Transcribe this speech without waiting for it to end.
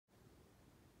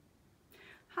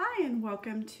Hi and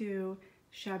welcome to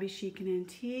Shabby Chic and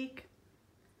Antique.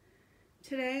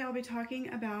 Today I'll be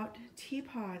talking about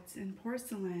teapots and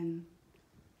porcelain.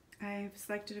 I've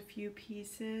selected a few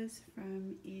pieces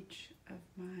from each of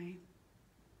my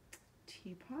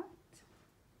teapot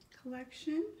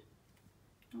collection.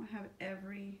 I don't have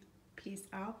every piece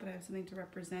out, but I have something to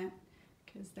represent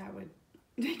because that would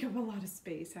take up a lot of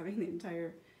space, having the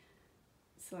entire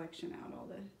selection out, all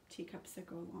the teacups that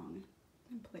go along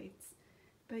and plates.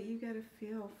 But you get a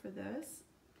feel for this.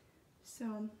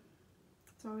 So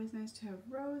it's always nice to have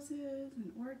roses and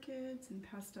orchids and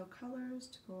pastel colors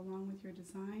to go along with your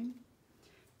design,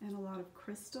 and a lot of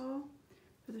crystal.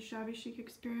 For the Shabby Chic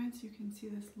experience, you can see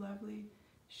this lovely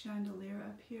chandelier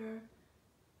up here.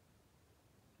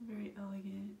 Very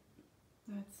elegant.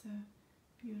 That's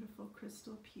a beautiful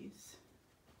crystal piece.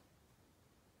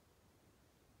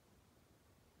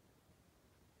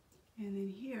 And then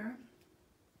here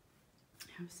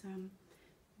I have some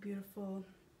beautiful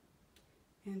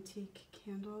antique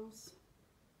candles.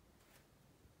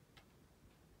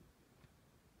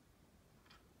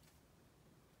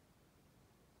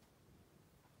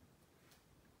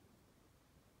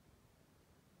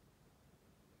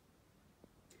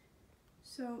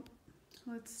 So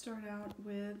let's start out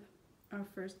with our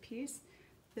first piece.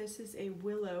 This is a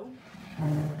willow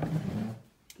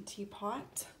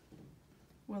teapot,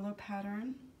 willow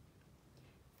pattern.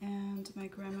 And my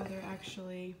grandmother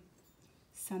actually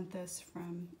sent this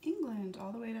from England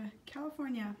all the way to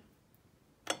California.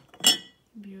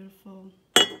 Beautiful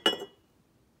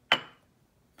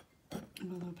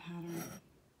willow pattern.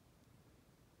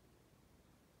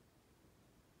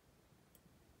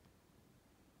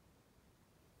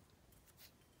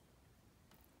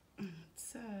 It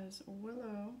says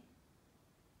Willow,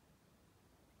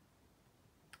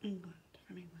 England,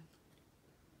 from England.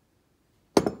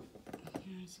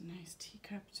 Here's a nice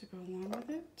teacup to go along with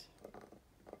it.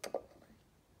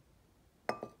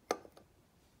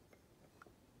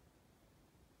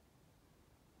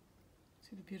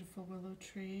 See the beautiful willow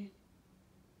tree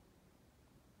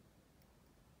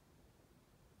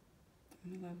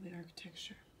and the lovely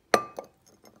architecture.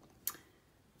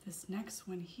 This next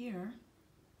one here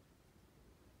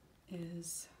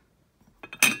is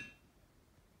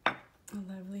a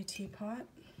lovely teapot.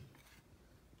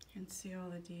 You can see all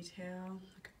the detail.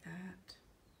 Look at that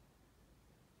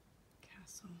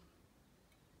castle.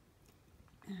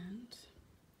 And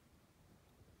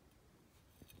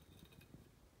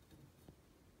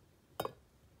it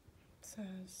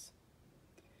says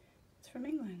it's from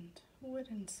England, Wood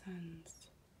and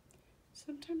Sons.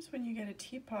 Sometimes when you get a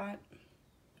teapot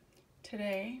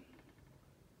today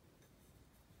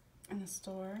in the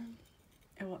store,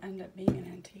 it will end up being an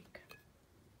antique.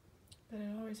 But it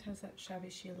always has that shabby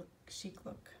chic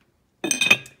look.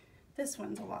 This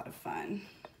one's a lot of fun.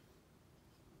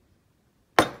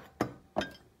 It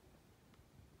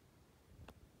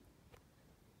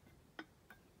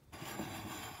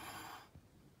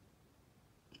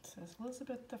says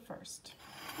Elizabeth I.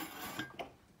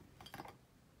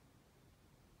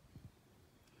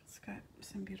 It's got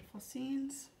some beautiful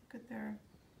scenes. Look at their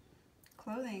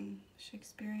clothing,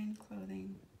 Shakespearean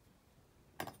clothing.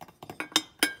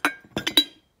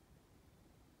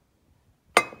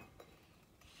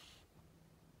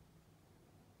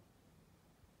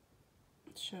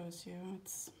 Shows you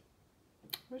it's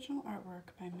original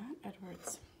artwork by Matt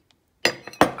Edwards.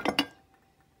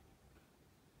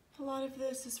 A lot of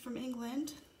this is from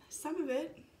England. Some of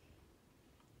it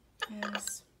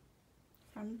is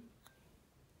from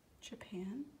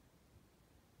Japan.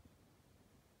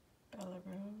 Bella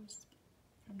Rose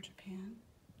from Japan.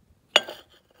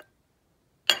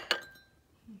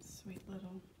 Sweet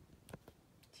little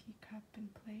teacup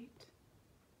and plate.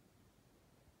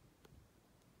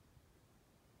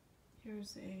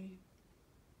 Here's a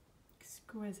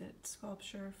exquisite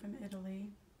sculpture from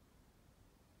Italy,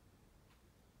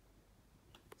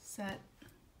 set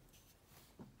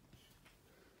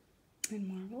in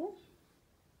marble.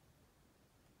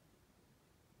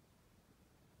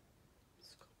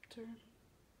 Sculptor.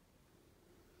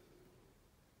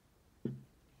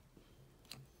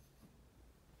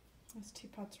 This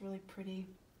teapot's really pretty.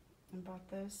 I bought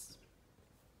this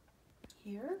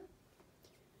here.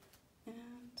 And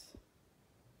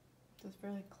this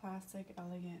really classic,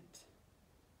 elegant.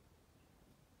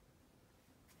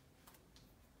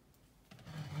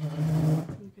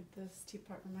 Look at this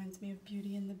teapot, reminds me of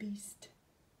Beauty and the Beast.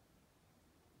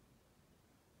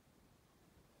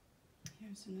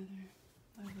 Here's another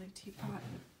lovely teapot.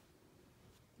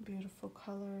 Beautiful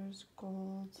colors,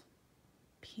 gold,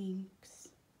 pinks,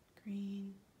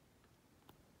 green.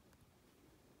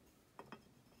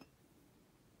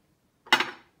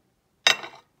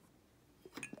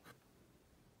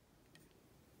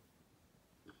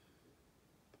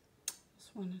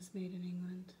 one is made in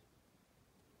England.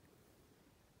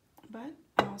 But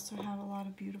I also have a lot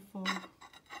of beautiful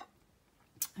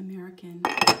American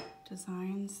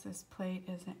designs. This plate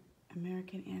is an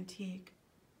American antique.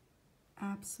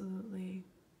 Absolutely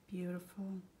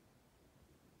beautiful.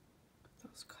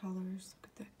 Those colors, look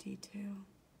at that detail.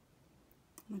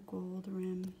 The gold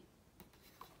rim.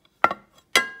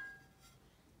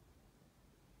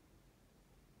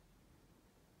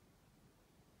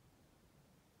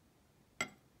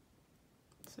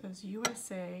 It says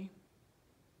USA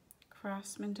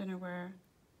Craftsman Dinnerware.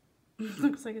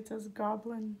 Looks like it says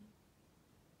Goblin.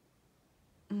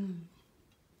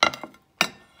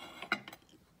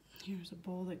 Here's a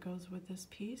bowl that goes with this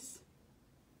piece.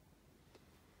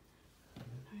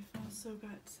 I've also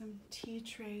got some tea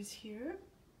trays here.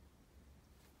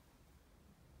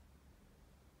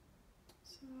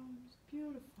 So it's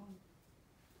beautiful.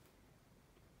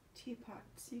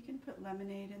 Teapots. You can put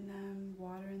lemonade in them,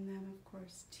 water in them, of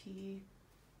course, tea.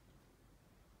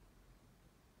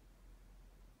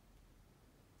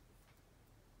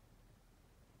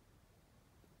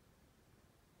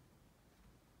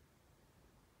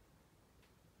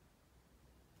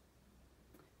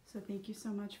 So thank you so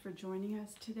much for joining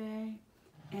us today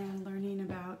and learning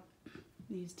about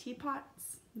these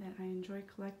teapots that I enjoy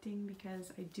collecting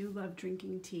because I do love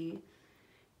drinking tea,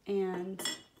 and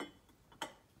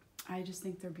I just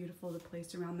think they're beautiful to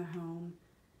place around the home,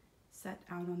 set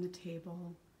out on the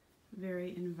table,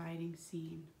 very inviting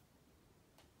scene.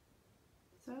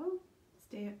 So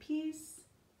stay at peace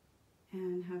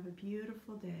and have a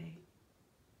beautiful day.